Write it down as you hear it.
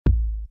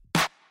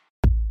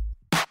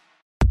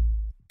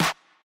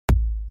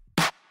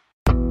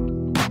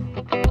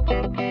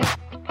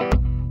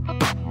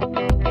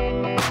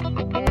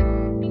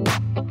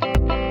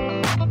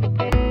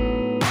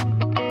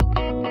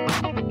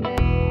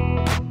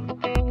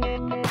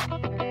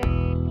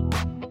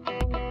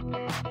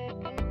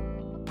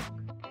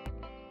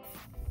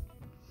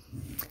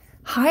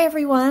Hi,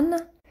 everyone.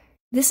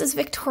 This is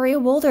Victoria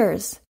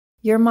Wolders,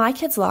 your My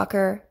Kids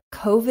Locker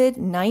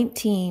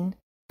COVID-19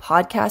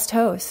 podcast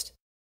host.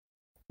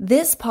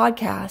 This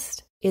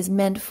podcast is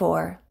meant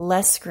for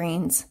less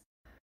screens,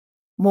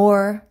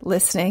 more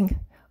listening,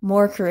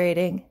 more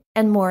creating,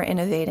 and more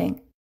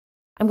innovating.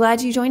 I'm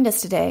glad you joined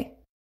us today.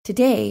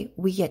 Today,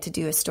 we get to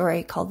do a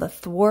story called The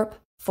Thwarp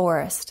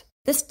Forest.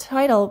 This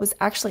title was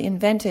actually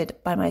invented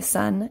by my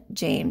son,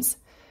 James.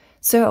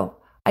 So,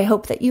 I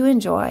hope that you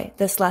enjoy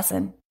this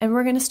lesson, and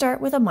we're going to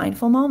start with a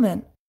mindful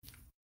moment.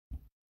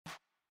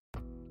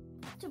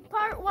 To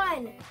part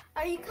 1.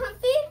 Are you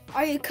comfy?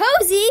 Are you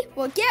cozy?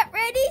 Well, get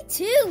ready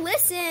to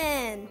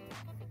listen.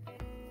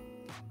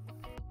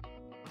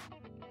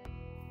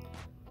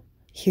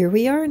 Here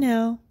we are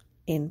now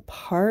in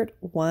part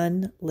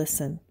 1,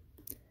 listen.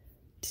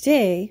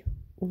 Today,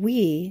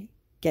 we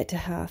get to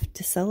have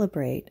to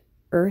celebrate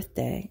Earth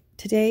Day.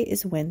 Today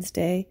is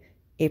Wednesday,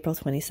 April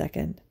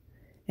 22nd.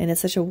 And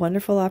it's such a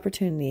wonderful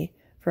opportunity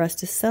for us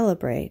to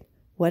celebrate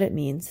what it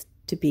means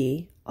to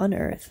be on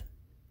Earth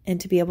and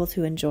to be able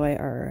to enjoy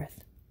our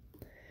Earth.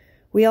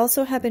 We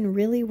also have been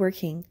really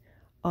working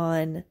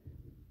on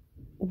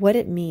what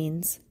it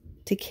means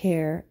to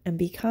care and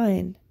be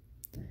kind.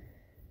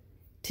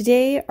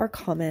 Today, our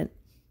comment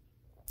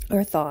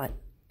or thought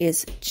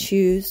is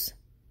choose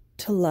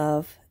to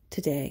love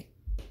today.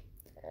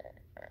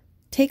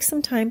 Take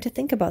some time to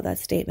think about that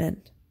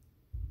statement.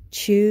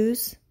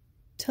 Choose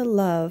to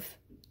love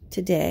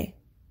today.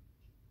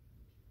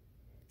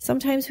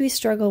 Sometimes we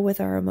struggle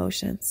with our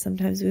emotions.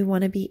 Sometimes we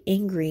want to be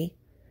angry.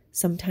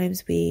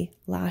 Sometimes we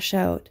lash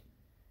out.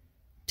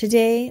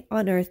 Today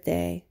on Earth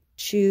Day,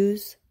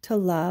 choose to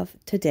love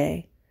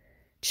today.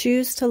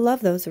 Choose to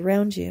love those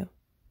around you.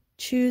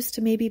 Choose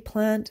to maybe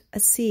plant a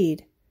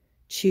seed.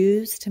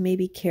 Choose to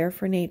maybe care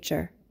for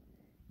nature.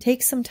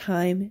 Take some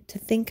time to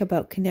think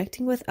about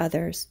connecting with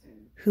others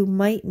who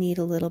might need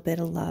a little bit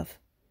of love.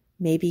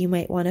 Maybe you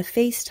might want to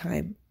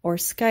FaceTime or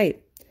Skype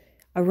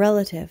a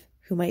relative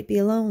who might be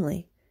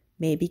lonely.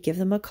 Maybe give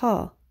them a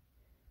call.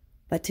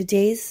 But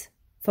today's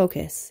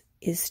focus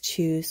is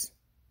choose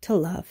to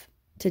love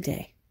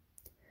today.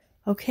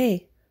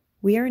 Okay,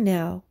 we are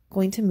now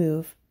going to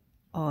move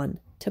on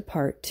to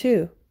part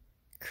 2,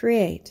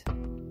 create.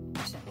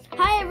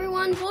 Hi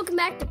everyone, welcome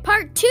back to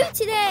part 2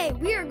 today.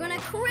 We are going to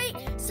create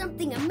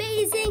something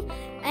amazing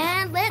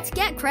and let's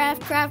get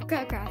crafty.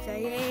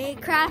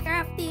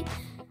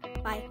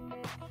 Bye.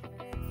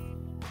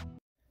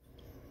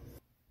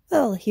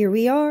 Well, here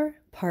we are,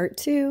 part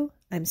 2.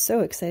 I'm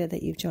so excited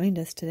that you've joined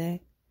us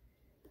today.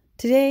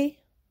 Today,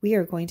 we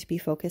are going to be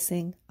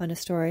focusing on a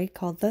story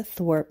called The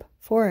Thwarp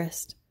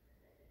Forest.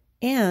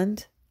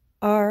 And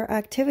our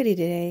activity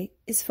today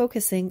is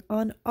focusing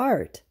on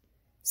art.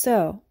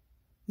 So,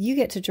 you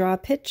get to draw a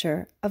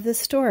picture of the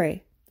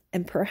story,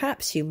 and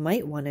perhaps you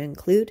might want to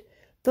include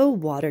the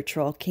Water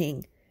Troll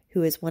King,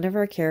 who is one of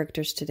our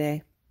characters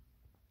today.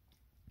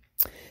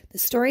 The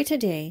story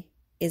today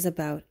is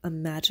about a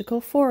magical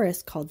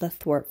forest called the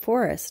Thwarp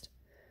Forest.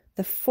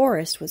 The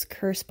forest was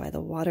cursed by the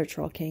Water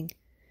Troll King.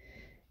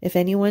 If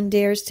anyone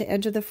dares to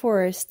enter the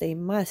forest, they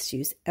must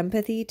use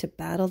empathy to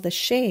battle the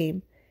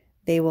shame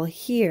they will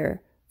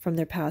hear from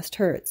their past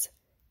hurts.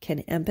 Can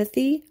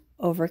empathy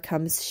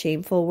overcome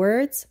shameful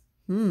words?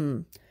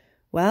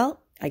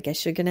 Well, I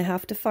guess you're going to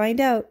have to find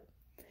out.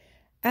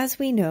 As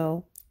we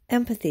know,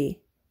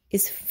 empathy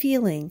is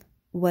feeling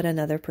what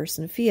another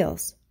person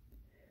feels.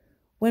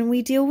 When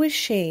we deal with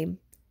shame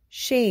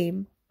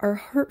are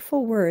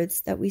hurtful words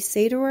that we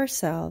say to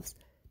ourselves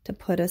to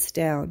put us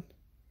down.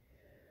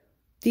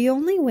 The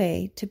only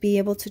way to be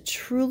able to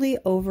truly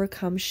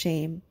overcome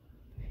shame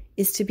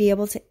is to be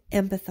able to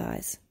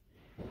empathize,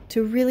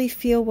 to really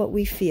feel what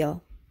we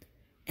feel,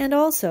 and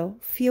also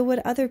feel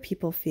what other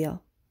people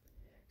feel.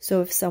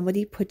 So if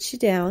somebody puts you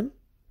down,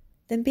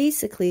 then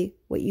basically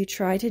what you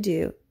try to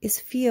do is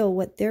feel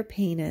what their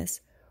pain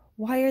is.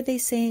 Why are they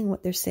saying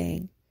what they're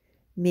saying?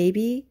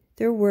 Maybe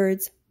their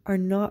words are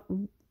not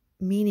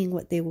meaning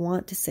what they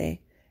want to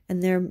say,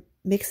 and they're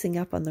mixing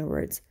up on their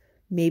words.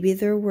 Maybe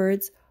their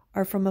words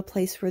are from a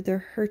place where they're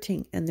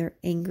hurting and they're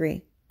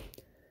angry.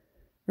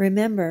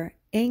 Remember,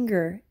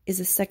 anger is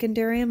a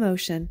secondary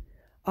emotion,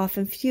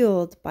 often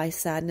fueled by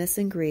sadness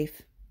and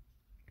grief.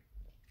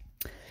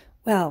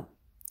 Well,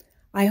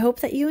 I hope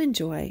that you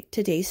enjoy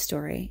today's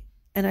story,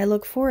 and I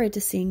look forward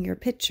to seeing your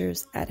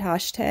pictures at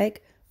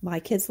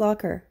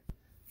 #MyKidsLocker,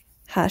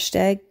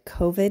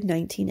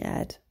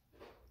 #COVID-19Ed.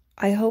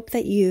 I hope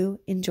that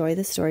you enjoy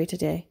the story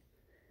today.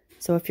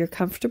 So if you're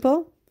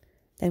comfortable,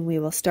 then we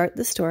will start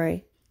the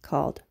story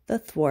called The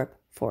Thwarp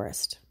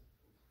Forest.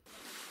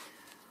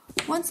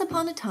 Once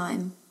upon a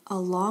time, a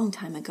long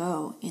time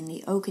ago, in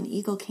the Oak and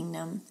Eagle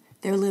Kingdom,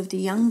 there lived a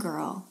young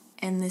girl,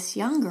 and this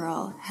young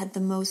girl had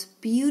the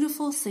most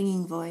beautiful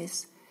singing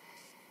voice.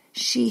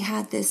 She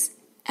had this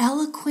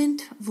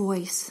eloquent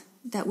voice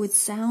that would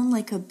sound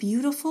like a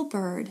beautiful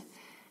bird,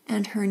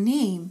 and her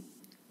name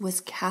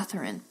was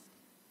Catherine.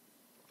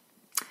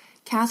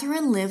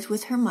 Catherine lived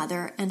with her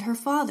mother and her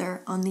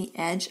father on the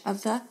edge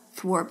of the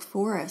Thwarp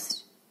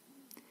Forest.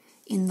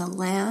 in the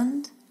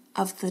land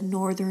of the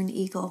northern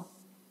eagle.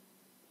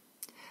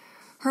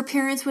 Her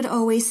parents would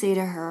always say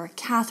to her,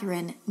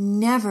 "Catherine,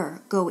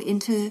 never go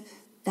into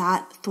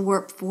that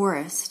Thwarp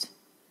Forest."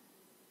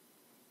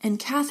 And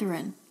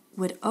Catherine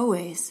would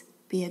always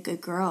be a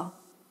good girl.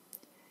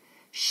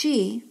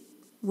 She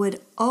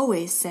would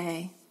always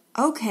say,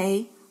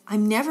 "Okay,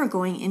 I'm never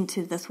going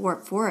into the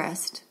Thwarp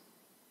Forest."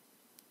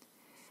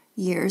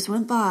 Years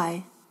went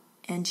by,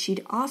 and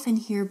she'd often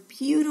hear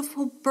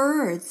beautiful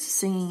birds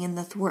singing in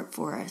the Thwarp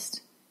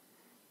Forest.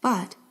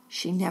 But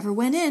she never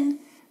went in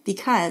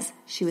because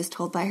she was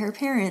told by her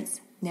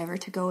parents never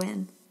to go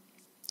in.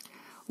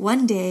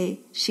 One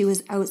day she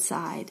was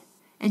outside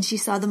and she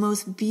saw the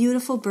most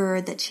beautiful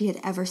bird that she had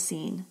ever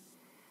seen.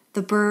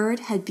 The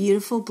bird had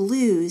beautiful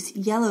blues,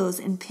 yellows,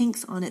 and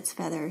pinks on its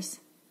feathers.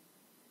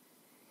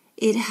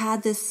 It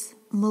had this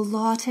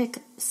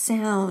melodic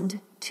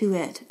sound to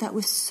it that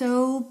was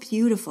so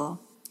beautiful.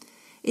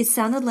 It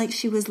sounded like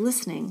she was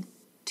listening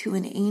to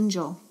an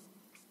angel.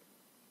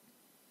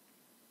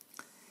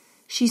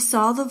 She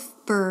saw the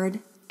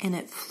bird and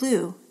it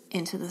flew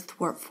into the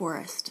Thwarp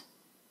Forest.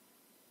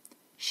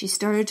 She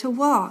started to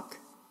walk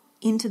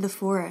into the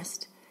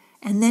forest,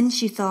 and then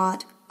she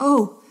thought,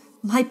 "Oh,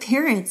 my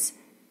parents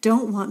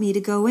don't want me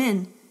to go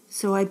in,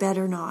 so I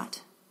better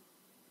not."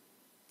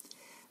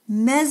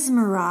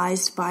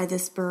 Mesmerized by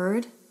this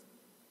bird,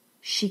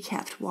 she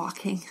kept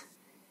walking,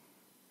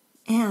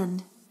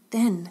 and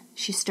then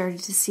she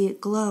started to see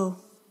it glow.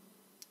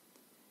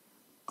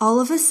 All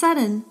of a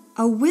sudden,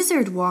 a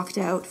wizard walked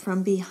out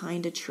from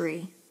behind a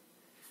tree.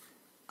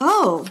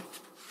 "Oh,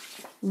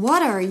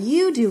 what are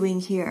you doing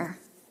here?"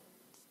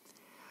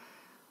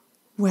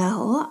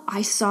 "Well,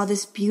 I saw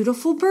this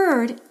beautiful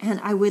bird and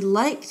I would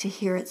like to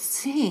hear it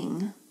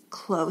sing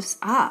close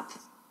up."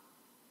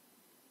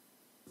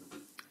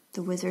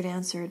 The wizard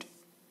answered,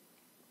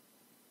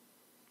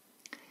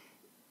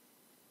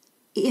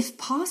 "If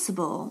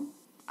possible,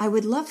 I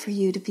would love for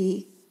you to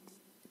be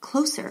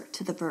closer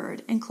to the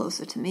bird and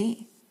closer to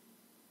me."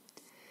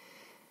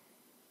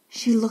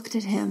 She looked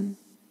at him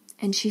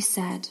and she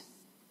said,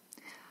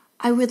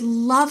 "I would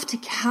love to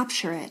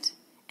capture it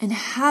and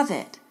have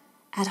it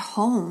at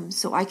home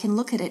so I can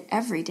look at it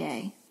every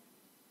day."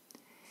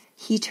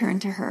 He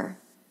turned to her.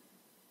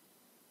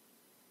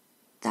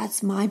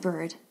 "That's my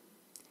bird.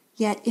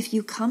 Yet if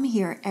you come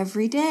here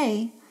every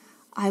day,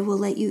 I will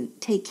let you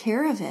take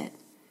care of it,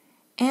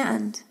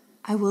 and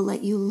I will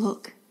let you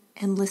look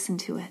and listen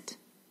to it."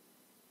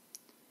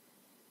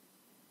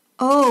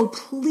 "Oh,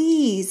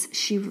 please,"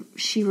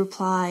 she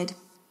replied.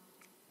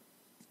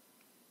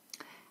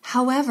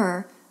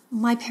 "However,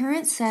 my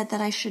parents said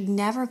that I should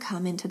never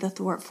come into the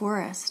Thwarp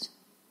Forest."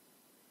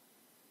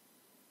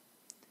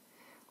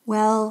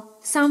 "Well,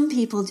 some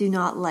people do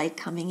not like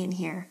coming in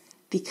here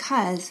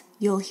because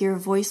you'll hear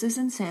voices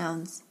and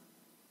sounds."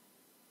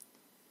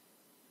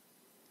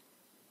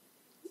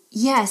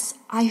 "Yes,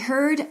 I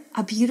heard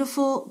a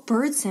beautiful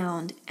bird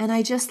sound and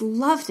I just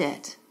loved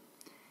it.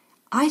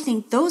 I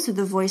think those are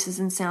the voices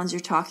and sounds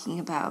you're talking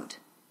about."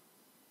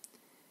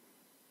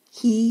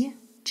 He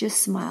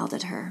just smiled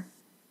at her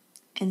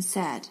and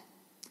said,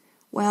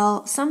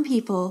 "Well, some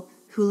people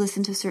who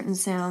listen to certain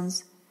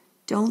sounds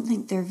don't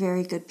think they're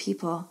very good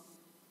people."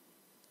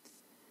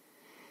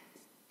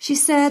 She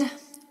said,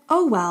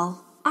 "Oh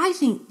well, I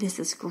think this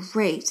is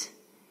great,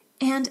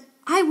 and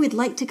I would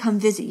like to come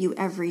visit you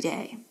every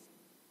day."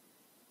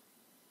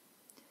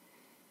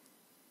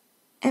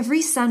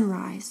 Every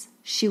sunrise,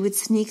 she would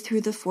sneak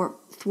through the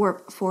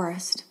Thwarp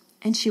Forest,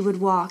 and she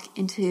would walk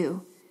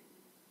into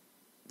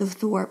the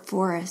Thwarp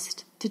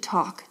Forest to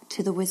talk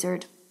to the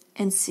wizard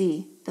and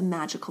see the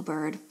magical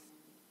bird.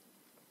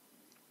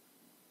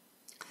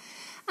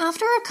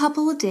 After a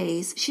couple of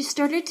days, she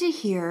started to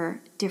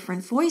hear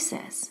different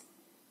voices.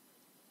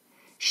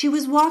 She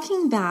was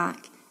walking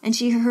back and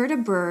she heard a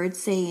bird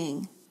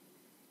saying,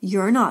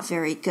 "You're not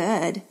very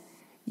good.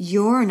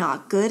 You're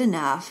not good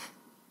enough."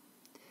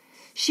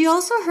 She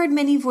also heard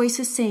many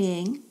voices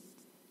saying,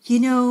 "You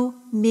know,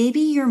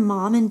 maybe your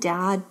mom and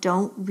dad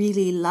don't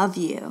really love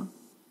you."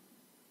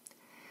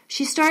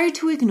 She started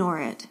to ignore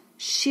it.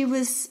 She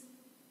was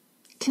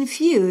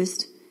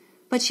confused,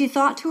 but she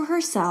thought to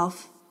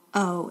herself,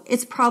 "Oh,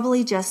 it's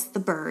probably just the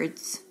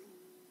birds."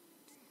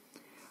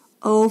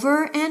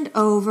 Over and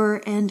over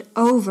and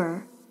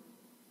over,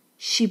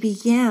 she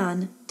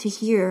began to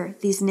hear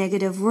these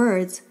negative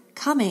words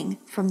coming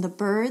from the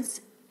birds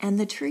and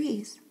the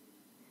trees.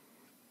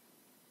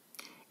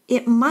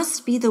 It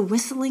must be the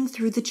whistling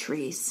through the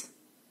trees.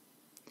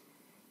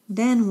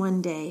 Then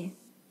one day,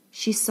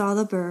 she saw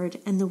the bird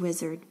and the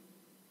wizard.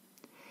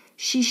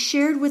 She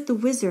shared with the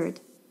wizard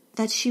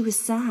that she was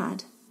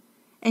sad,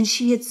 and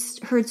she had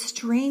heard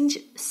strange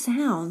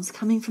sounds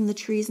coming from the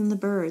trees and the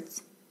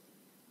birds.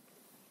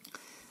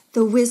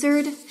 The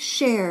wizard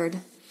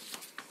shared,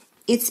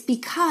 "It's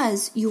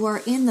because you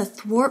are in the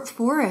Thwarp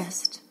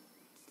Forest.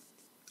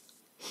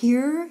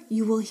 Here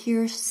you will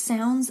hear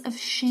sounds of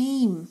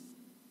shame,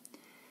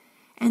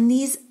 and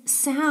these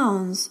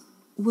sounds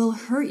will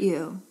hurt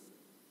you."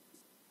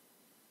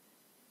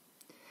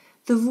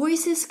 The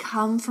voices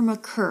come from a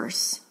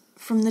curse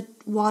from the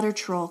water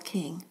troll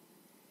king.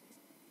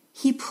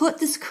 He put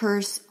this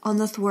curse on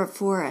the Thwarp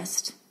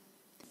Forest.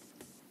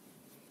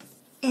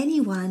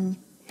 Anyone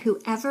who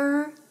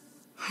ever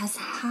has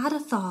had a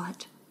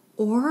thought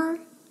or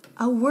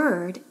a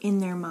word in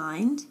their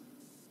mind,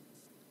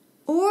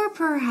 or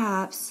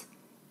perhaps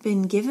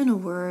been given a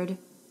word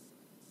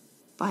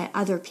by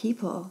other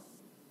people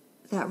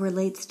that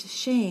relates to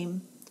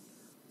shame,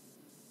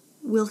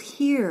 will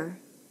hear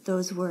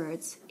those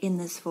words in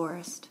this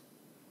forest.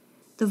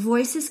 The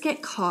voices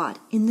get caught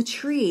in the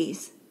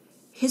trees.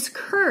 His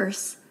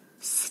curse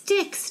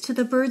sticks to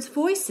the birds'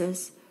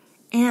 voices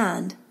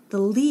and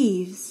the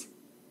leaves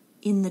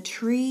in the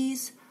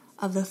trees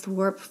of the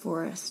Thwarp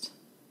Forest.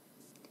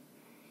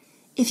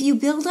 If you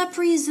build up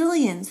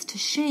resilience to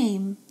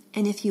shame,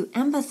 and if you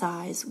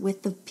empathize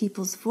with the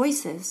people's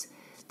voices,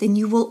 then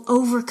you will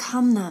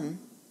overcome them.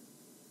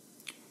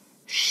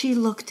 She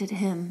looked at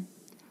him.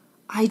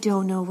 I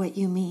don't know what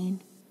you mean.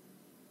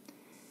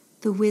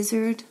 The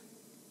wizard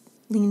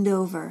leaned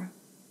over.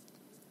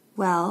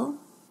 Well,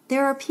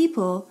 there are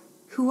people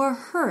who are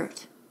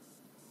hurt.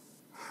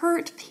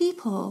 Hurt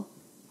people.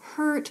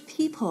 Hurt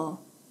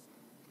people.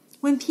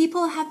 When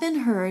people have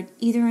been hurt,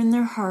 either in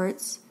their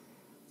hearts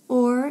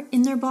or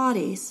in their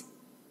bodies,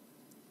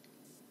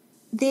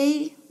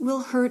 they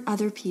will hurt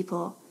other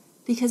people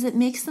because it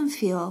makes them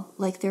feel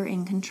like they're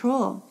in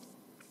control.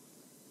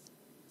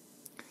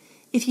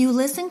 If you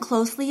listen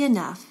closely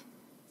enough,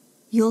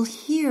 you'll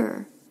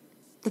hear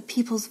the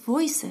people's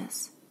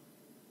voices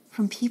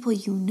from people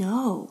you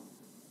know.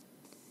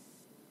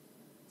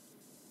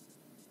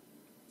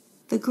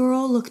 The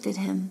girl looked at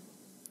him.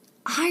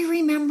 I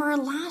remember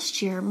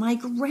last year, my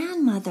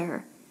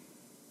grandmother.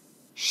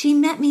 She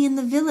met me in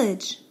the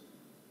village.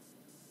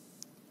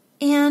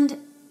 And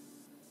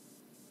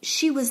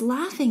she was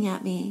laughing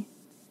at me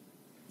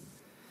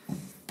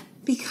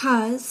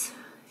because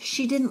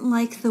she didn't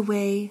like the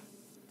way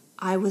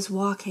I was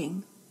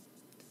walking,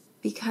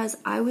 because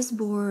I was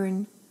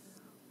born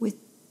with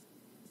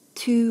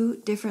 2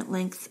 different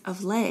lengths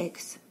of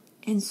legs,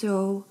 and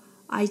so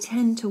I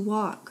tend to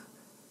walk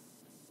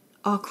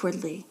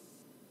awkwardly.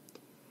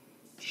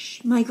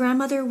 My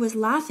grandmother was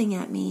laughing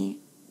at me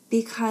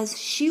because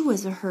she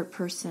was a hurt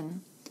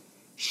person.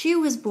 She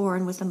was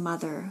born with a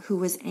mother who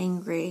was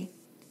angry,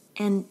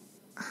 and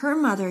her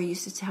mother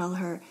used to tell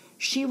her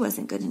she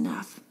wasn't good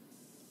enough.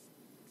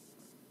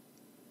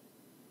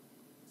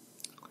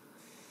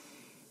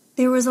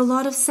 There was a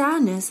lot of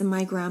sadness in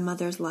my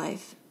grandmother's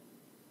life,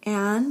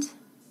 and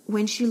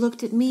when she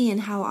looked at me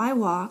and how I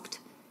walked,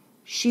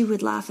 she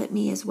would laugh at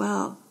me as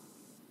well.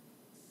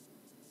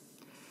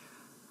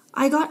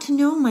 I got to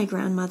know my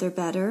grandmother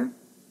better.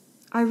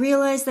 I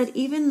realized that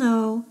even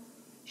though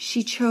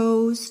she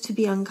chose to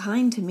be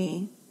unkind to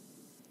me,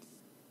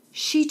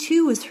 she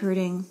too was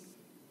hurting.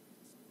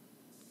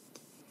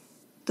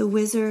 The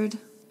wizard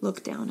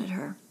looked down at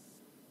her.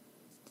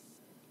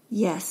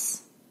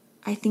 Yes,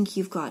 I think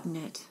you've gotten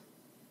it.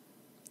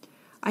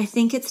 I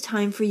think it's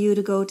time for you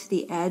to go to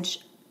the edge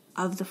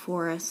of the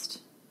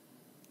forest,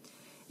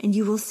 and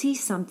you will see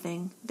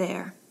something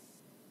there.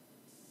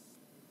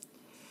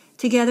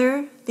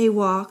 Together, they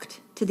walked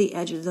to the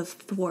edge of the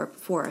Thwarp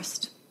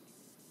Forest.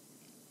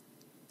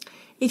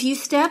 If you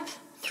step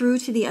through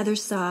to the other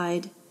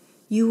side,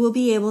 you will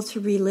be able to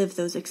relive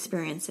those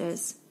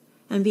experiences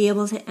and be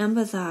able to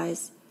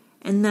empathize,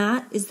 and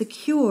that is the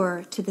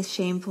cure to the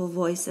shameful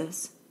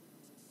voices.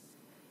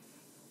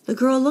 The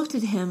girl looked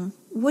at him.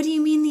 What do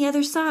you mean the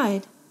other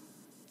side?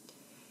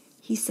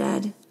 He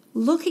said,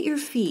 look at your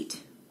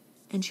feet.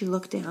 And she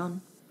looked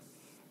down.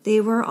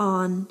 They were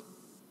on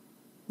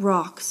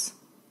rocks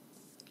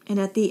and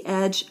at the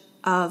edge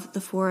of the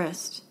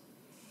forest.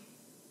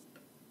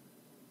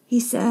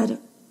 He said,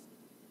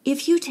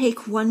 if you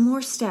take one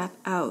more step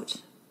out,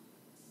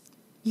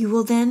 you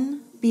will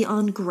then be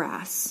on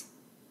grass.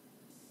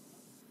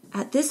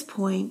 At this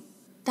point,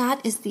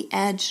 that is the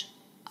edge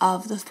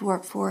of the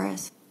Thwarp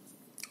Forest.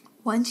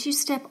 Once you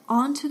step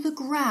onto the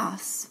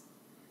grass,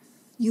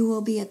 you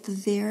will be at the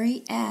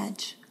very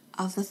edge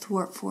of the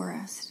Thwarp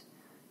Forest.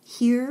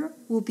 Here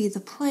will be the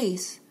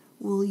place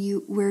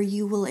where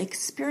you will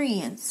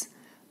experience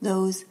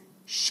those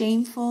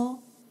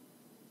shameful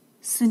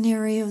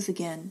scenarios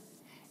again,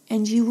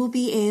 and you will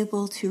be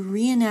able to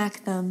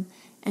reenact them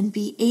and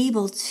be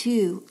able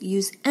to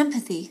use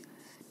empathy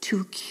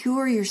to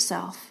cure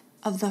yourself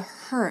of the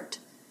hurt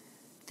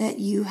that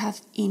you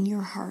have in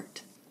your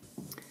heart.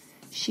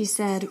 She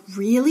said,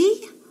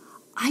 really?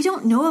 I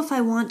don't know if I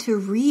want to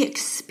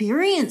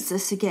re-experience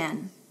this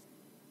again.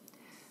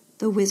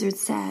 The wizard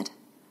said,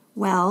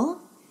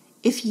 well,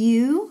 if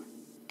you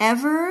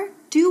ever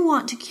do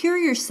want to cure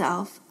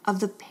yourself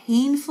of the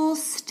painful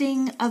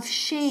sting of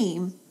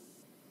shame,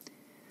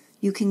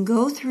 you can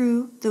go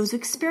through those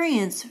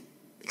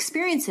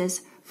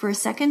experiences for a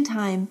second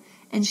time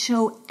and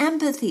show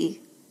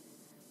empathy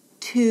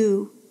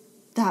to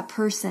that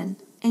person,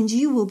 and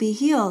you will be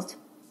healed.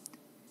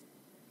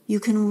 You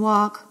can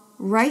walk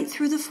right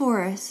through the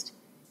forest,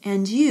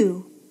 and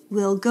you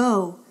will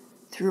go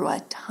through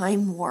a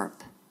time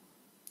warp.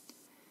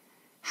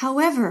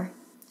 However,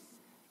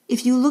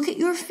 if you look at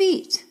your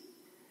feet,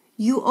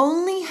 you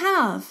only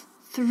have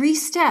 3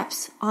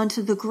 steps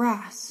onto the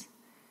grass.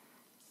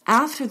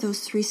 After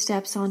those 3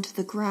 steps onto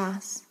the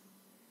grass,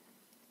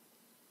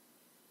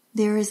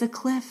 there is a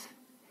cliff,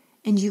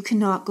 and you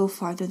cannot go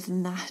farther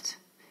than that.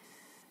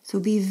 So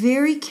be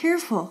very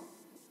careful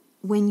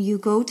when you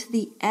go to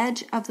the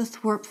edge of the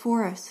Thwarp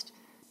Forest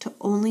to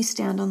only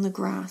stand on the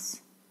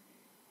grass,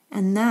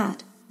 and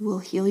that will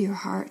heal your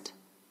heart.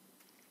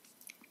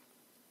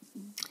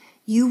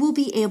 You will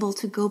be able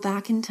to go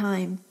back in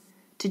time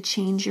to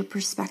change your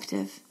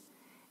perspective,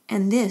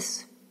 and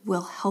this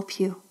will help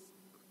you.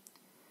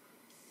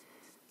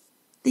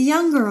 The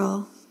young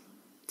girl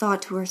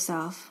thought to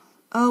herself,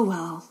 "Oh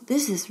well,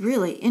 this is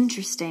really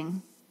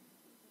interesting."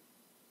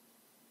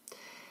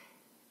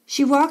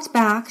 She walked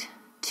back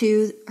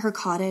to her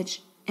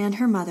cottage, and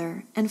her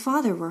mother and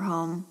father were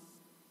home.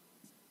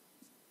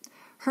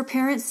 Her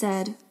parents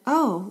said,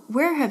 "Oh,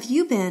 where have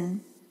you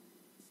been?"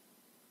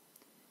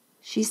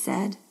 She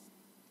said,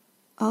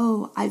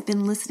 "Oh, I've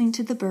been listening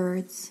to the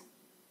birds."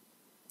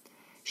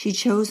 She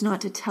chose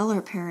not to tell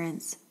her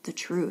parents the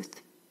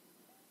truth.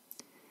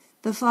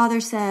 The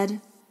father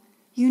said,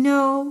 "You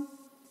know,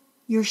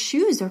 your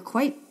shoes are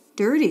quite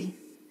dirty.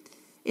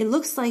 It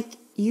looks like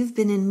you've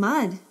been in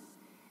mud,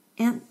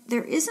 and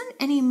there isn't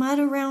any mud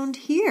around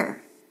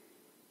here."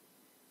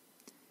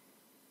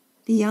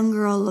 The young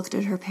girl looked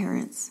at her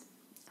parents.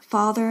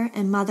 "Father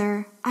and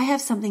Mother, I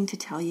have something to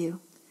tell you.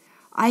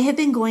 I have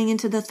been going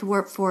into the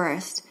Thwarp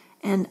Forest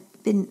and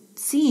been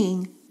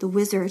seeing the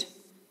wizard.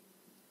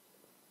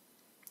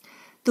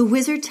 The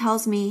wizard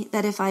tells me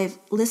that if I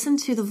listen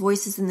to the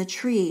voices in the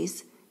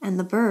trees and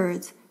the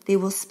birds, they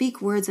will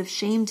speak words of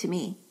shame to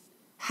me.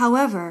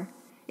 However,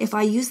 if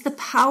I use the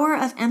power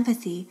of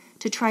empathy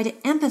to try to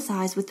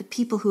empathize with the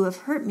people who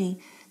have hurt me,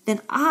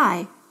 then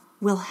I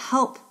will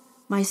help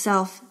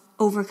myself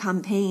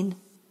overcome pain."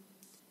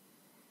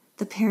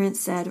 The parents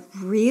said,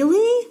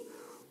 "Really?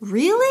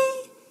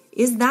 Really?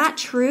 Is that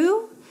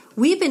true?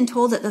 We've been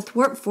told that the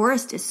Thwarp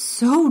Forest is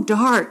so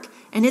dark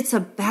and it's a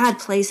bad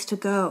place to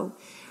go.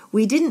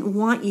 We didn't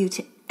want you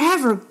to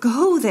ever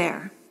go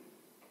there."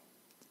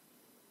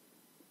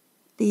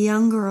 The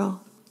young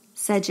girl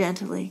said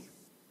gently,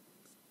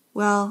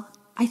 "Well,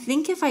 I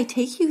think if I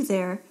take you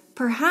there,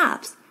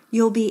 perhaps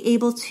you'll be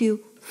able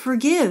to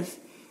forgive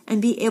and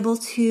be able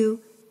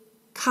to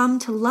come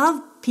to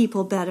love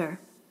people better.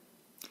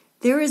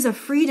 There is a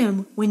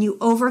freedom when you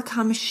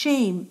overcome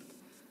shame.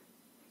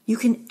 You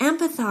can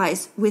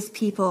empathize with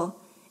people,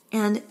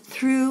 and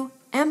through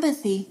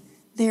empathy,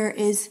 there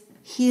is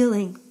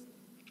healing."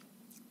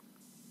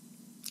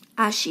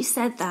 As she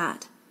said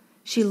that,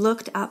 she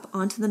looked up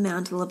onto the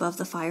mantle above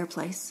the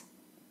fireplace.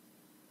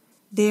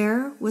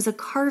 There was a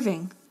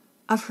carving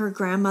of her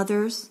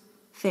grandmother's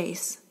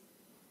face,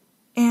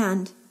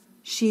 and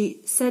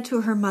she said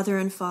to her mother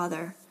and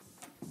father,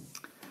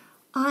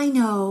 "I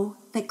know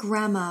that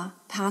Grandma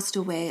passed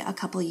away a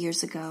couple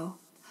years ago.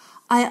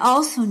 I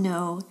also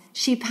know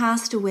she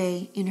passed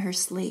away in her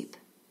sleep.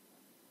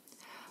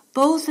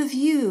 Both of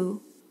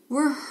you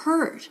were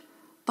hurt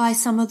by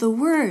some of the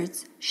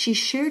words she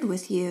shared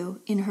with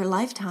you in her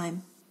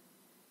lifetime.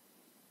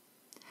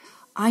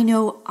 I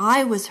know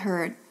I was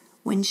hurt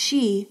when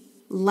she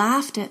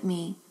laughed at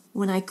me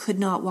when I could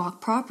not walk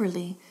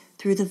properly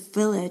through the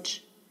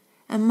village.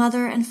 And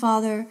Mother and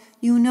Father,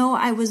 you know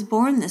I was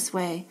born this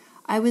way.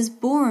 I was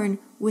born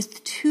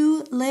with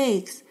 2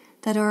 legs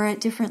that are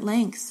at different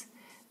lengths.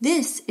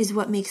 This is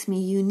what makes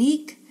me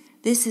unique.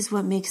 This is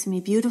what makes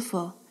me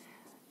beautiful.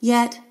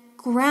 Yet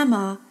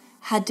Grandma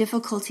had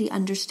difficulty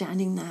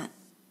understanding that.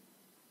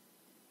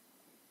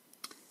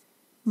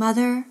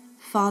 Mother,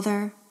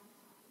 Father,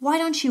 why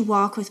don't you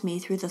walk with me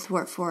through the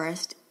Thwarp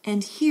Forest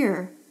and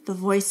hear the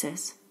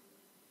voices?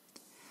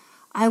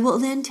 I will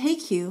then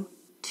take you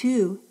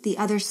to the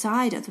other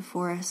side of the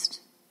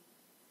forest.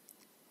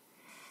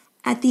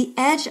 At the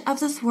edge of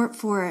the Thwarp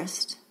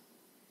Forest,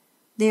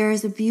 there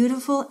is a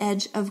beautiful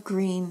edge of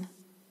green,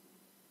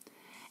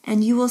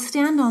 and you will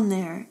stand on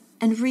there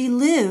and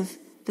relive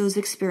those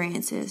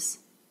experiences.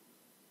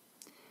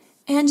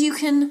 And you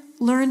can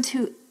learn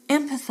to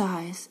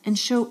empathize and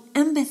show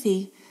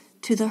empathy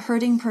to the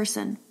hurting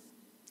person.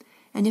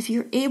 And if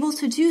you're able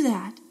to do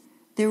that,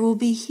 there will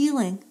be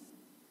healing,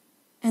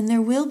 and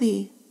there will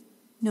be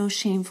no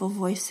shameful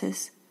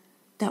voices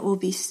that will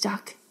be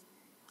stuck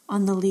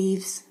on the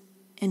leaves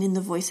and in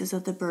the voices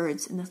of the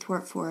birds in the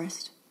Thwarp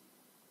Forest.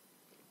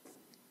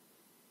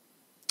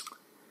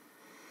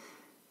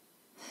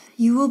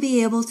 You will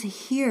be able to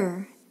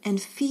hear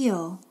and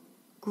feel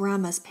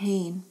Grandma's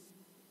pain.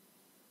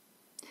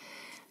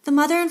 The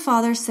mother and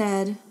father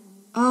said,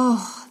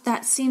 "Oh,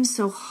 that seems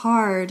so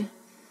hard."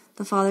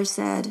 The father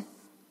said,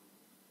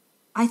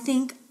 "I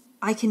think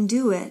I can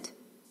do it,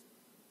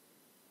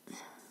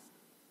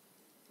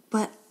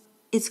 but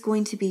it's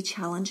going to be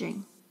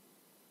challenging."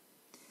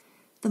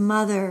 The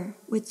mother,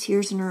 with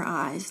tears in her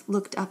eyes,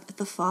 looked up at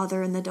the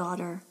father and the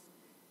daughter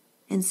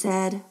and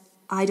said,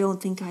 "I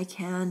don't think I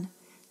can.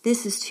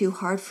 This is too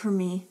hard for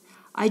me.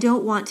 I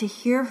don't want to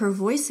hear her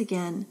voice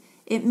again.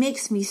 It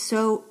makes me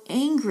so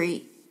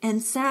angry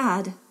and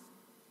sad."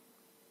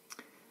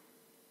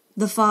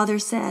 The father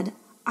said,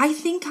 "I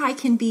think I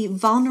can be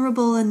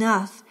vulnerable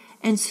enough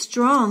and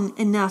strong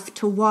enough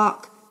to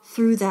walk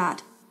through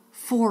that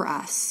for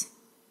us."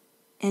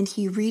 And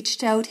he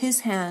reached out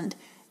his hand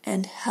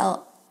and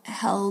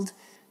held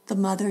the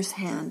mother's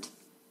hand.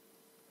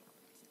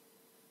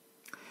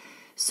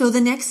 So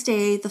the next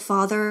day, the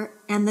father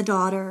and the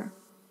daughter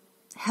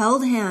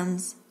held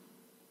hands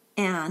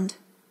and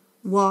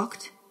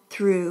walked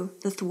through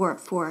the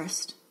Thwarp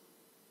Forest.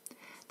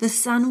 The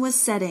sun was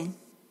setting,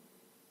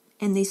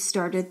 and they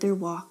started their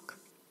walk.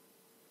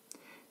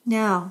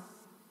 Now,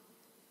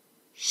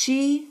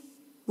 she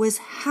was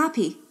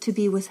happy to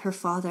be with her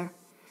father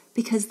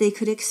because they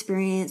could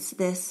experience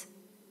this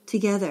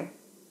together.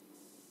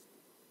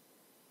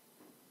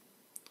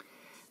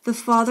 The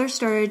father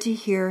started to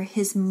hear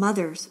his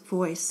mother's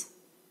voice.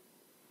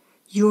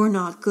 "You're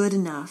not good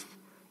enough.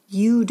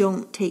 You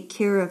don't take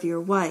care of your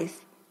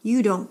wife.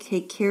 You don't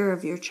take care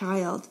of your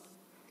child."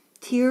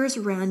 Tears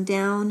ran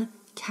down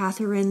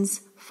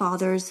Catherine's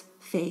father's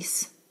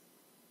face.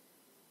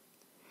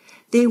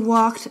 They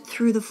walked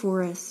through the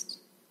forest.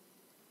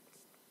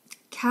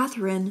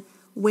 Catherine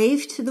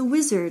waved to the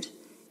wizard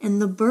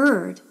and the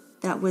bird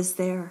that was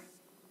there.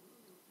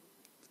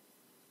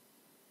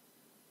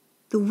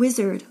 The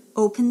wizard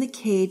opened the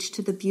cage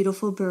to the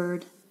beautiful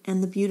bird,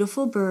 and the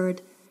beautiful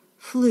bird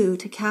flew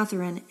to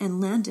Catherine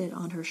and landed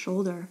on her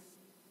shoulder.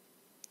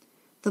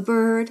 The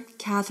bird,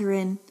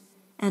 Catherine,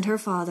 and her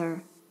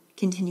father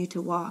continued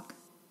to walk.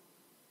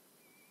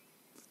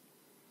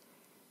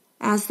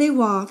 As they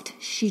walked,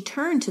 she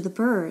turned to the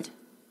bird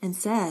and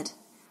said,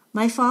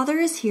 "My father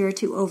is here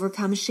to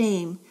overcome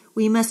shame.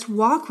 We must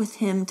walk with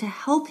him to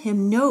help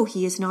him know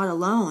he is not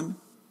alone."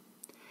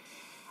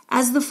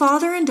 As the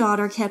father and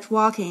daughter kept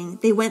walking,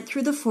 they went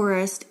through the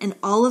forest, and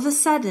all of a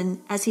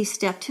sudden, as he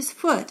stepped his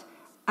foot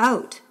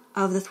out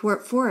of the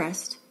Thwarp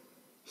Forest,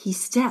 he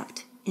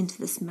stepped into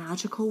this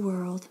magical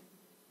world.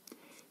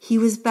 He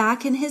was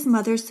back in his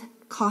mother's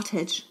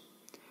cottage.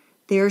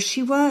 There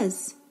she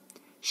was.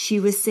 She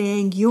was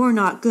saying, "You're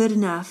not good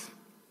enough."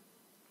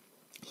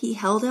 He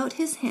held out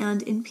his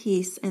hand in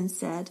peace and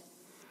said,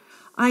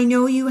 "I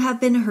know you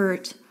have been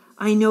hurt.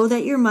 I know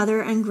that your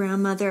mother and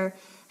grandmother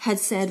had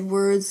said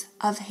words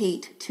of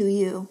hate to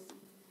you.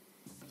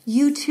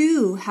 You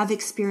too have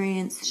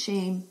experienced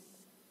shame.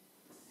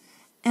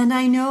 And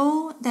I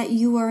know that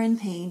you are in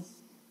pain.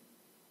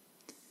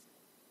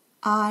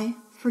 I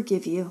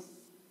forgive you.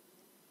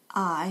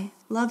 I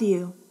love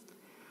you.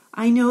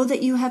 I know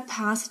that you have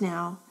passed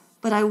now,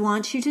 but I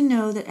want you to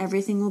know that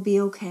everything will be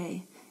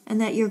okay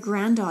and that your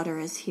granddaughter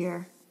is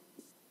here.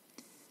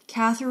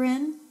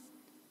 Catherine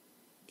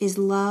is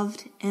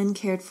loved and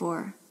cared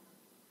for.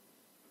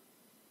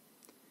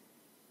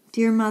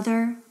 Dear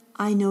mother,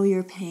 I know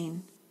your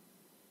pain.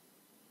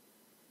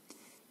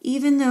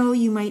 Even though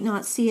you might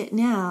not see it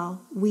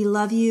now, we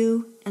love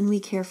you and we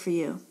care for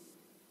you."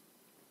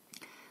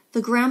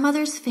 The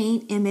grandmother's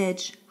faint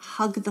image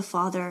hugged the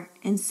father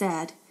and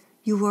said,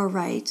 "You are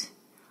right.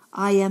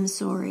 I am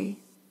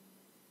sorry."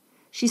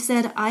 She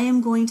said, "I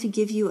am going to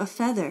give you a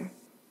feather.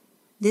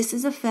 This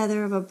is a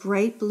feather of a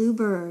bright blue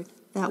bird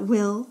that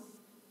will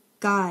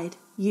guide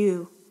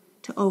you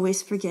to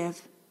always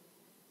forgive."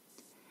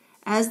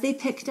 As they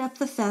picked up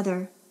the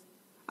feather,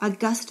 a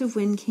gust of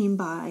wind came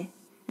by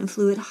and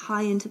flew it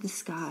high into the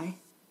sky.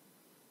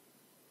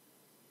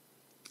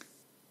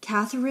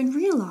 Catherine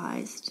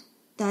realized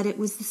that it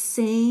was the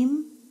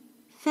same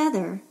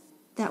feather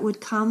that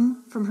would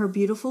come from her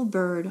beautiful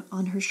bird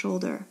on her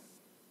shoulder.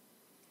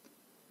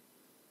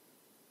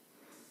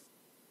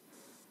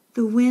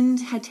 The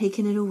wind had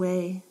taken it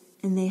away,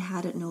 and they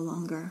had it no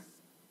longer.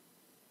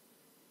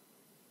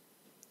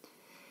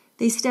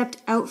 They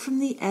stepped out from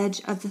the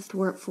edge of the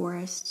Thwarp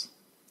Forest,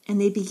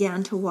 and they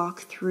began to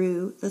walk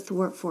through the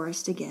Thwarp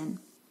Forest again.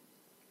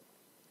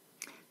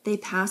 They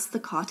passed the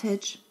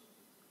cottage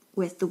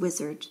with the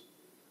wizard,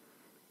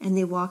 and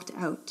they walked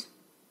out.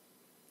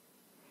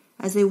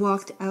 As they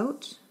walked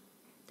out,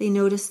 they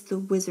noticed the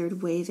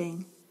wizard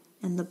waving,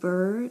 and the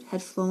bird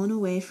had flown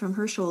away from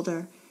her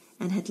shoulder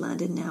and had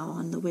landed now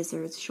on the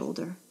wizard's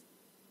shoulder.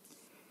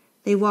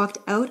 They walked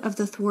out of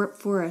the Thwarp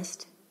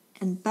Forest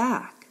and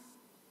back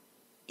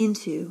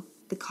into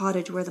the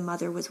cottage where the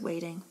mother was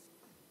waiting.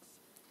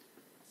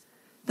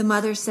 The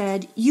mother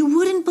said, "You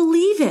wouldn't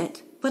believe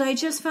it, but I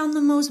just found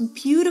the most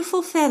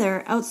beautiful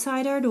feather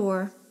outside our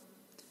door."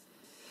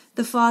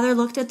 The father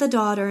looked at the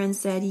daughter and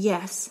said,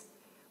 "Yes,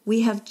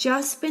 we have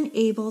just been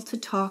able to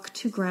talk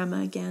to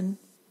Grandma again.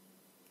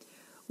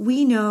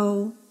 We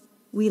know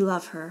we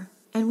love her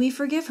and we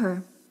forgive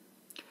her."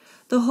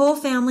 The whole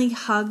family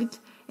hugged,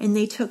 and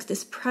they took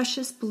this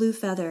precious blue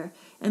feather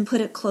and put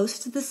it close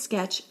to the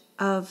sketch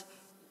of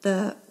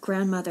the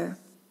grandmother.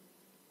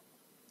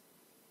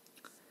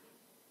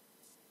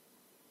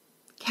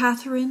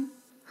 Catherine,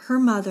 her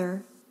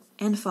mother,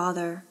 and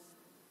father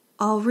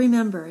all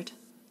remembered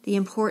the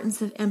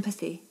importance of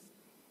empathy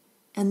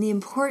and the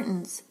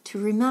importance to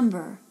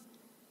remember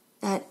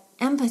that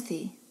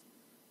empathy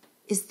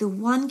is the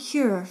one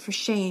cure for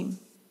shame,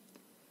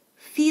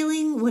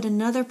 feeling what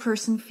another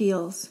person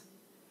feels,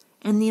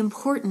 and the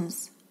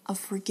importance of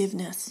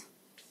forgiveness.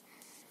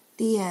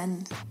 The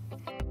end.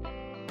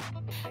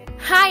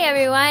 Hi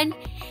everyone,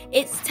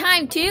 it's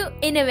time to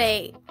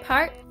innovate,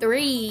 part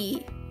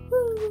 3.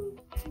 Woo.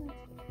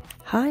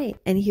 Hi,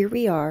 and here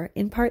we are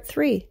in part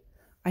 3.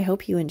 I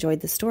hope you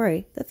enjoyed the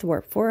story, The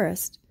Thwarp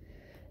Forest.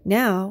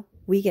 Now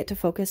we get to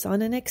focus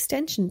on an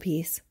extension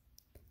piece.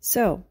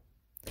 So,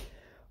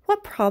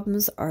 what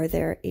problems are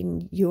there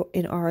in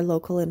our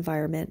local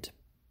environment?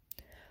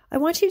 I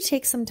want you to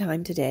take some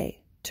time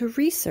today to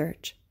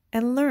research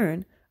and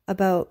learn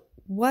about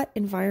what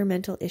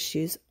environmental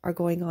issues are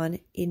going on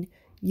in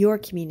your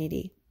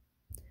community.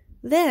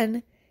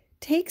 Then,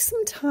 take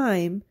some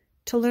time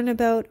to learn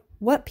about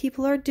what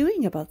people are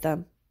doing about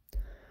them.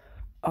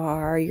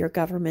 Are your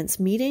governments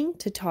meeting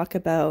to talk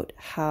about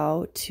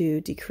how to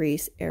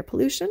decrease air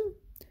pollution?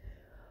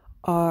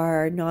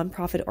 Are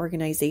nonprofit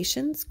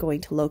organizations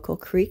going to local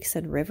creeks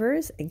and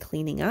rivers and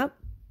cleaning up?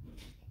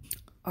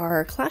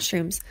 Are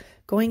classrooms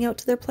going out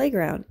to their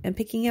playground and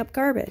picking up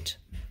garbage?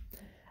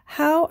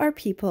 How are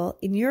people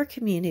in your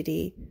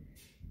community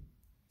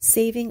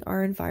saving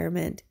our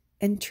environment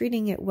and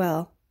treating it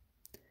well?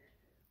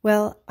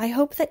 Well, I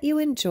hope that you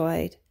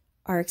enjoyed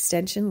our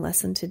extension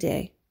lesson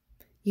today.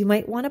 You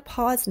might want to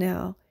pause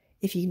now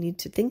if you need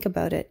to think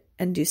about it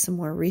and do some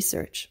more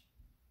research.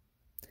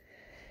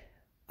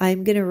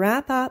 I'm going to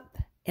wrap up,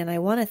 and I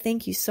want to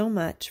thank you so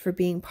much for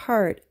being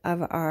part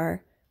of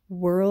our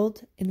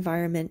World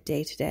Environment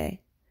Day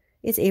today.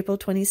 It's April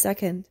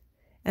 22nd,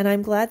 and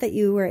I'm glad that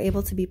you were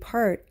able to be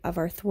part of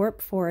our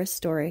Thwarp Forest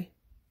story.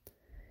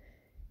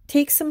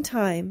 Take some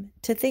time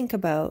to think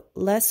about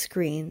less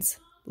screens,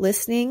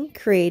 listening,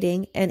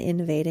 creating, and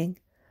innovating.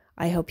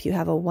 I hope you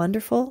have a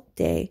wonderful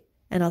day,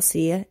 and I'll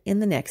see you in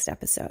the next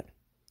episode.